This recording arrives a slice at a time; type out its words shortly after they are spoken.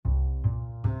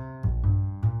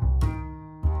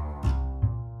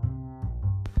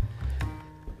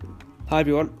Hi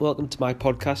everyone, welcome to my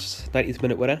podcast, 90th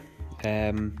Minute Winner.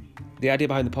 The idea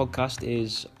behind the podcast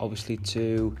is obviously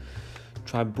to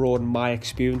try and broaden my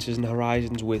experiences and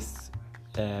horizons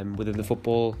within the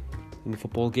football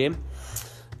game.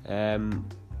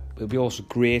 It'll be also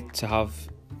great to have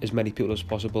as many people as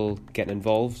possible getting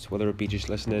involved, whether it be just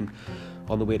listening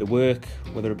on the way to work,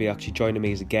 whether it be actually joining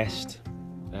me as a guest,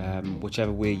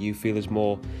 whichever way you feel is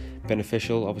more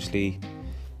beneficial. Obviously,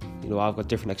 I've got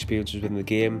different experiences within the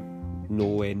game,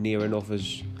 nowhere near enough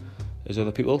as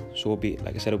other people, so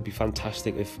it would be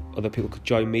fantastic if other people could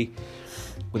join me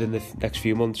within the next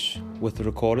few months with the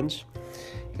recordings.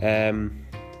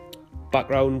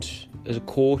 Background as a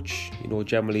coach,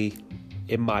 generally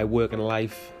in my working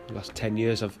life, the last 10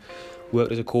 years I've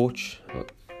worked as a coach. I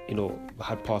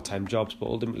had part-time jobs, but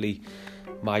ultimately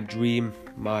my dream,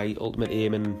 my ultimate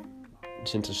aim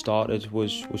since I started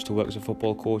was to work as a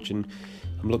football coach, and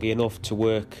I'm lucky enough to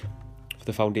work for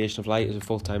the Foundation of Light as a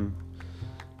full-time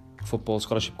football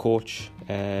scholarship coach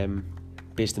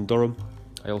based in Durham.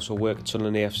 I also work at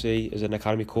Sunderland AFC as an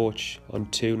academy coach on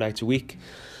 2 nights a week,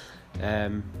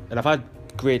 and I've had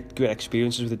great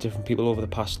experiences with the different people over the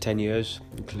past 10 years,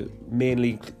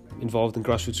 mainly involved in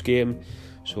grassroots game.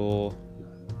 So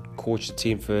coached the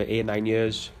team for 8-9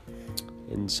 years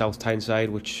in South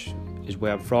Tyneside, which is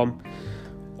where I'm from.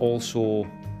 Also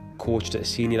coached at a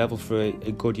senior level for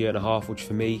a good year and a half, which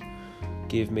for me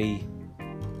gave me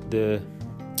the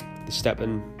step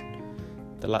on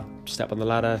the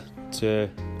ladder to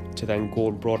then go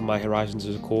and broaden my horizons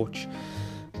as a coach.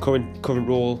 Current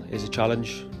role is a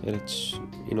challenge, and it's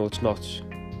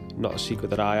not a secret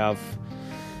that I have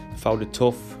found it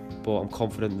tough, but I'm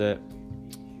confident that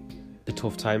the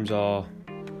tough times are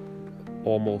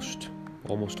almost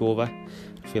over.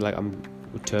 I feel like I'm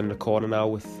turning the corner now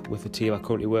with the team I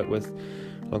currently work with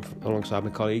alongside my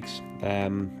colleagues.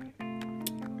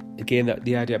 Again,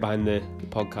 the idea behind the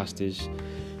podcast is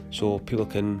so people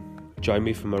can join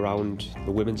me from around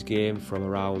the women's game, from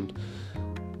around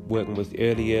working with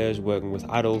early years, working with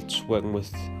adults, working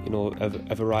with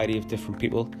a variety of different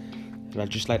people, and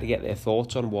I'd just like to get their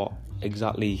thoughts on what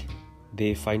exactly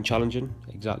they find challenging,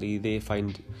 exactly they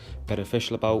find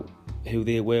beneficial about who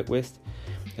they work with,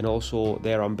 and also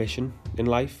their ambition in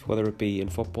life, whether it be in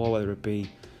football, whether it be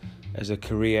as a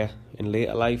career in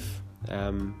later life.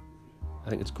 I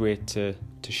think it's great to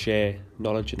share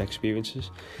knowledge and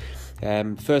experiences.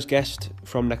 First guest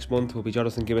from next month will be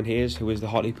Jonathan Gibbon-Hayes, who is the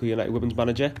Hartlepool United women's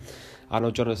manager. I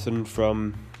know Jonathan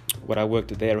from when I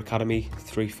worked at their academy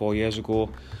 3-4 years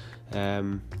ago.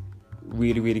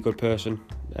 Really good person.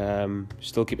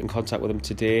 Still keep in contact with him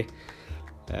today.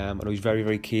 I know he's very,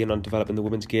 very keen on developing the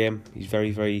women's game. He's very,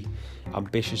 very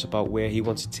ambitious about where he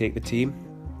wants to take the team,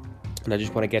 and I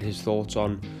just want to get his thoughts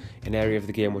on an area of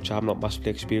the game which I'm not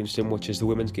massively experienced in, which is the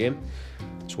women's game.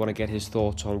 Just want to get his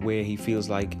thoughts on where he feels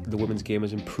like the women's game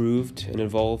has improved and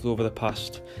evolved over the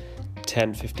past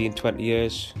 10, 15, 20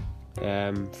 years.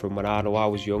 From when I know I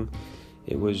was young,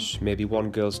 it was maybe one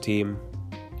girls team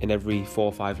in every 4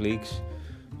 or 5 leagues.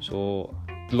 So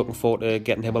looking forward to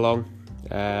getting him along.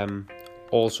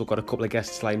 Also got a couple of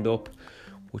guests lined up,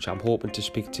 which I'm hoping to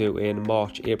speak to in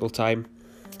March, April time.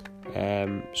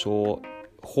 So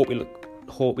hope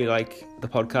you like the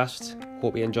podcast,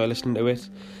 hope you enjoy listening to it,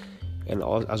 and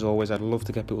as always, I'd love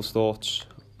to get people's thoughts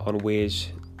on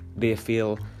ways they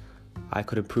feel I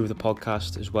could improve the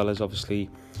podcast, as well as obviously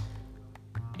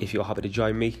if you're happy to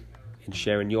join me in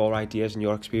sharing your ideas and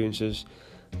your experiences,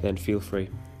 then feel free.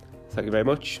 Thank you very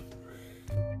much.